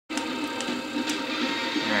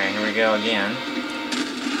Here we go again.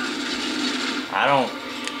 I don't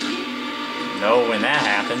know when that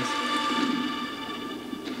happens.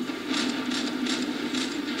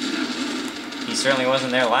 He certainly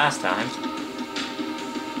wasn't there last time.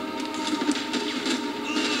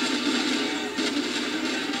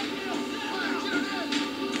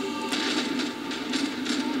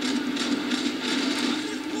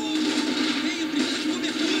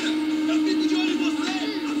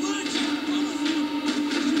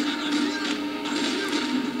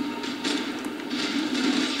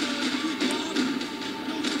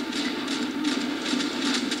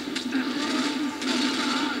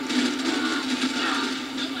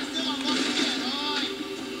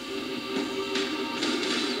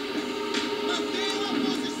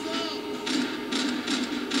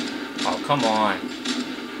 Oh, come on.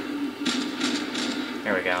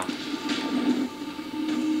 There we go.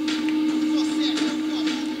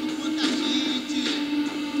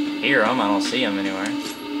 Hear him, I don't see him anywhere.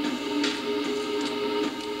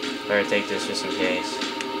 Better take this just in case.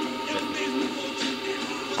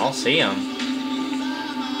 I don't see him.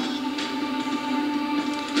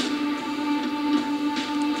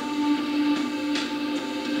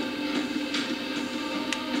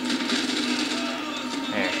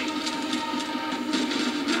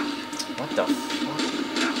 What the fuck?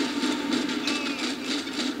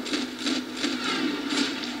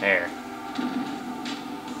 There.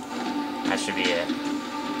 That should be it.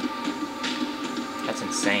 That's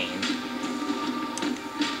insane.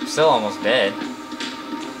 I'm still almost dead.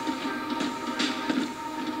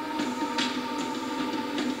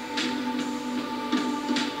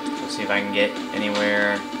 Let's see if I can get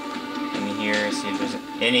anywhere in here, see if there's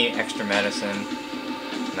any extra medicine.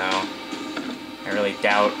 No. I really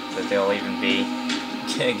doubt that they'll even be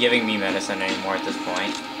giving me medicine anymore at this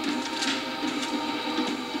point.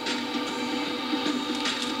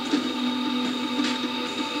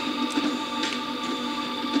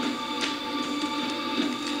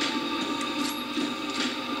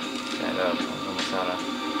 That up. I'm almost out of...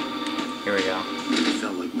 Here we go. It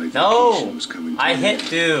felt like my No! vacation was coming to I an hit end.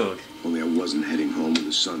 dude! Only I wasn't heading home with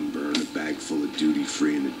a sunburn, a bag full of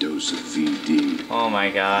duty-free, and a dose of VD. Oh my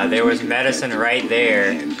god, there was medicine right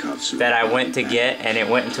there Handcuffs that I around went my to back. get, and it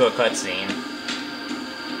went into a cutscene.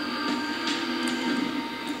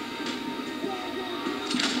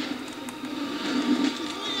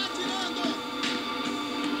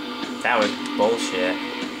 That was bullshit.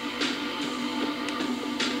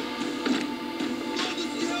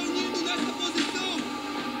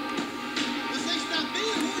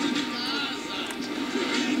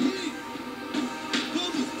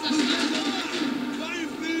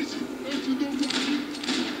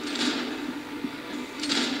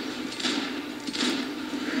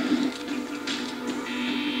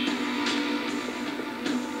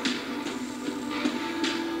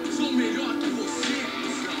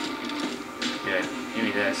 Good. Give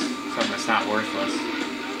me this. Something that's not worthless.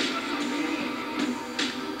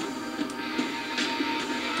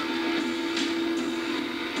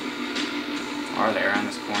 Are they around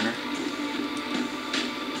this corner?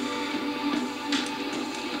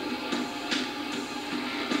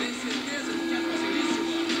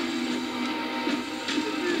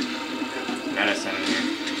 Medicine in here.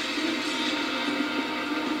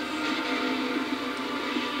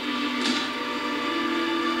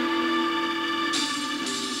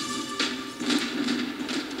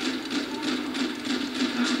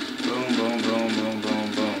 Boom, boom, boom, boom,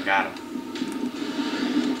 boom, boom. Got him.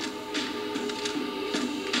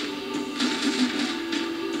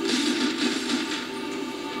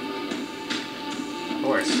 Of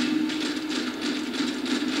course.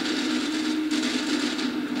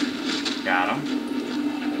 Got him.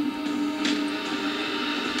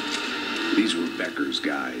 These were Becker's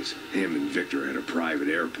guys. Him and Victor had a private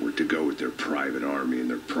airport to go with their private army and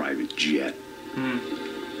their private jet.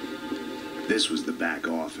 This was the back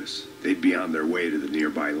office. They'd be on their way to the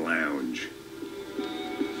nearby lounge.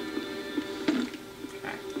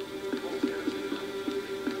 Okay.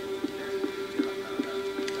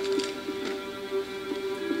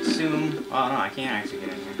 Assume. Oh no, I can't actually get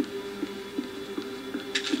in here.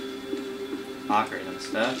 Lockers and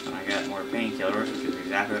stuff, and I got more painkillers, which is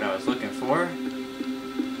exactly what I was looking for.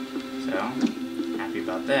 So, happy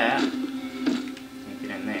about that. Can't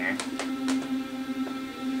get in there.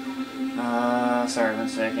 Sorry, 1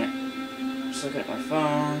 second. Just looking at my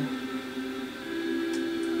phone.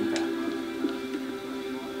 Okay.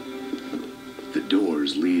 The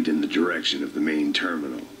doors lead in the direction of the main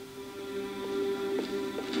terminal.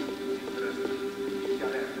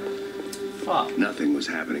 Fuck. Nothing was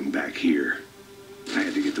happening back here. I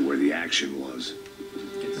had to get to where the action was.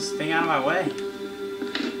 Get the this thing out of my way.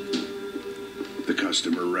 The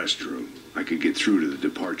customer restroom. I could get through to the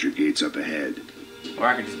departure gates up ahead. Or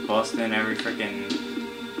I could just bust in every freaking...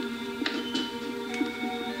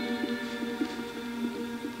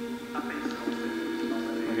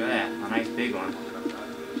 Look at that, a nice big one.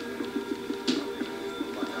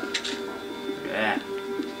 Look at that.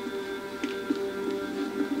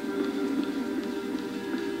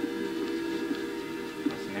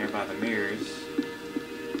 Nothing there by the mirrors.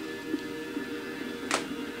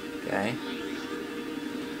 Okay.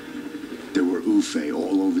 There were Ufe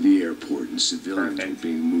all over the airport, and civilians Perfect. were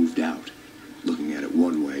being moved out. Looking at it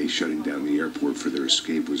one way, shutting down the airport for their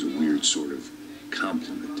escape was a weird sort of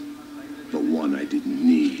compliment, but one I didn't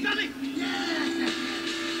need.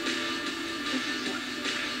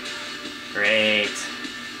 Great.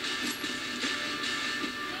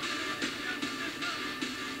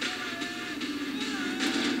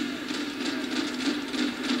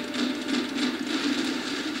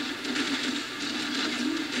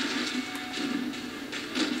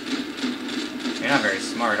 You're not very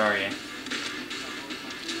smart, are you?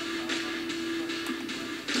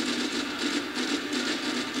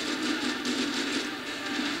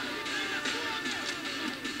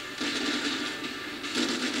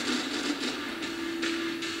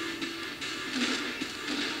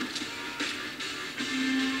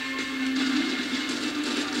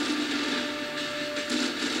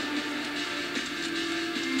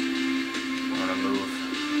 I'm gonna move.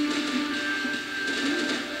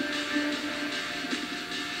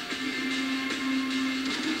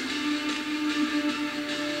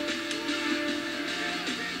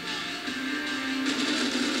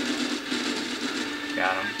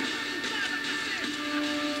 Got him.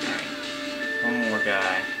 Alright. One more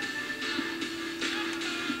guy.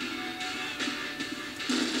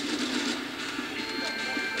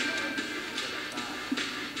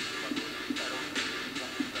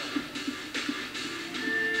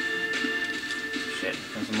 Shit,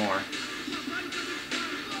 there's more.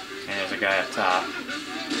 And there's a guy up top.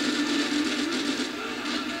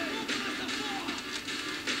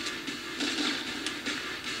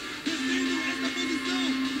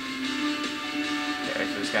 Okay,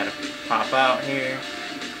 just gotta pop out here.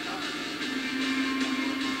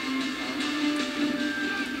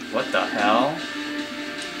 What the hell?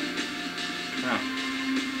 Oh.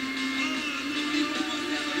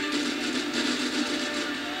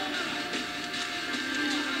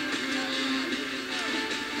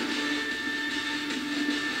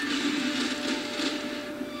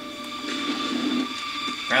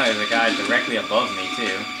 Apparently there's a guy directly above me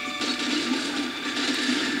too.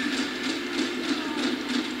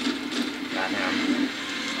 Got him.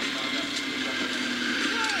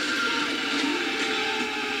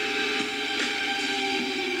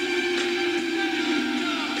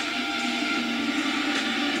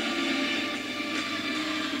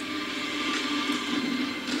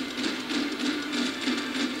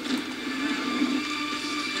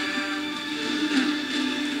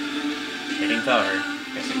 Taking cover.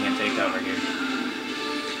 Guess I can't take cover here.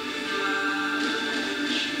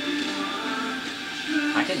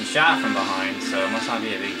 I'm getting shot from behind, so it must not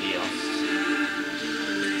be a big deal.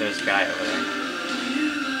 There's a guy over there.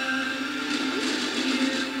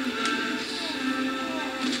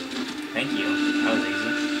 Thank you. That was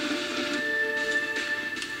easy.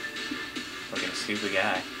 Fucking stupid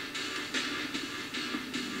guy.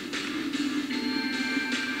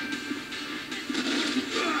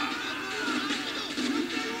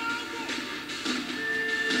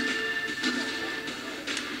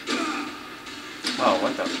 Oh,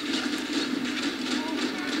 what the?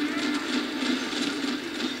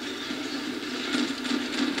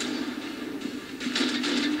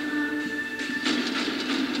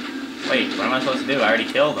 Wait, what am I supposed to do? I already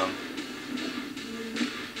killed him.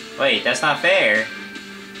 Wait, that's not fair.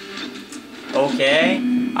 Okay.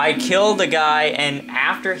 I killed the guy, and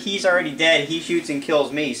after he's already dead, he shoots and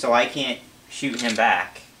kills me, so I can't shoot him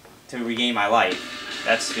back to regain my life.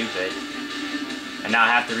 That's stupid. And now I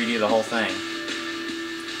have to redo the whole thing.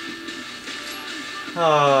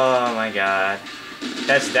 Oh my god.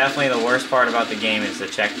 That's definitely the worst part about the game is the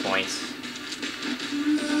checkpoints.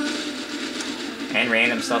 And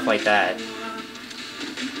random stuff like that.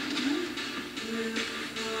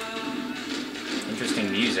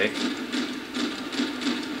 Interesting music.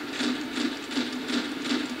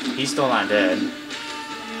 He's still not dead.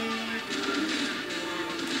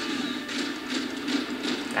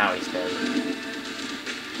 Now he's dead.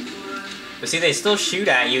 But see, they still shoot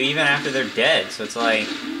at you even after they're dead, so it's like...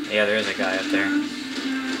 Yeah, there is a guy up there.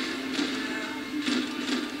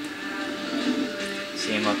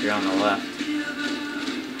 See him up here on the left.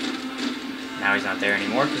 Now he's not there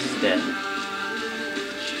anymore because he's dead. I'll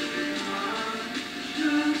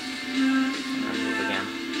move again.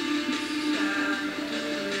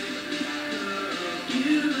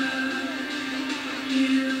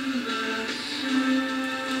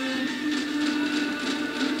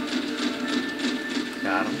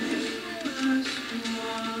 Got him.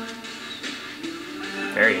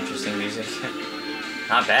 Very interesting music.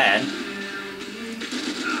 Not bad.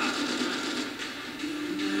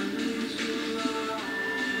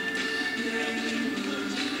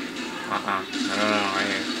 I don't know, right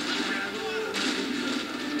here.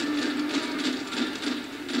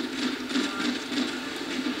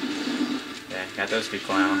 Yeah, got those two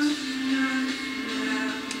clowns.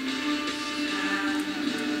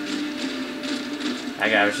 That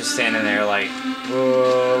guy was just standing there like,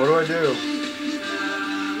 whoa, what do I do?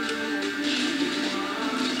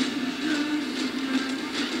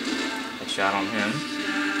 I shot on him.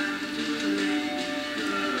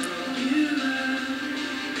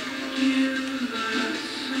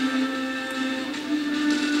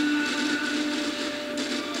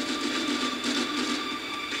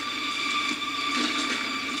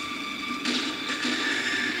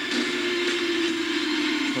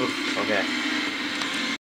 Oof, okay.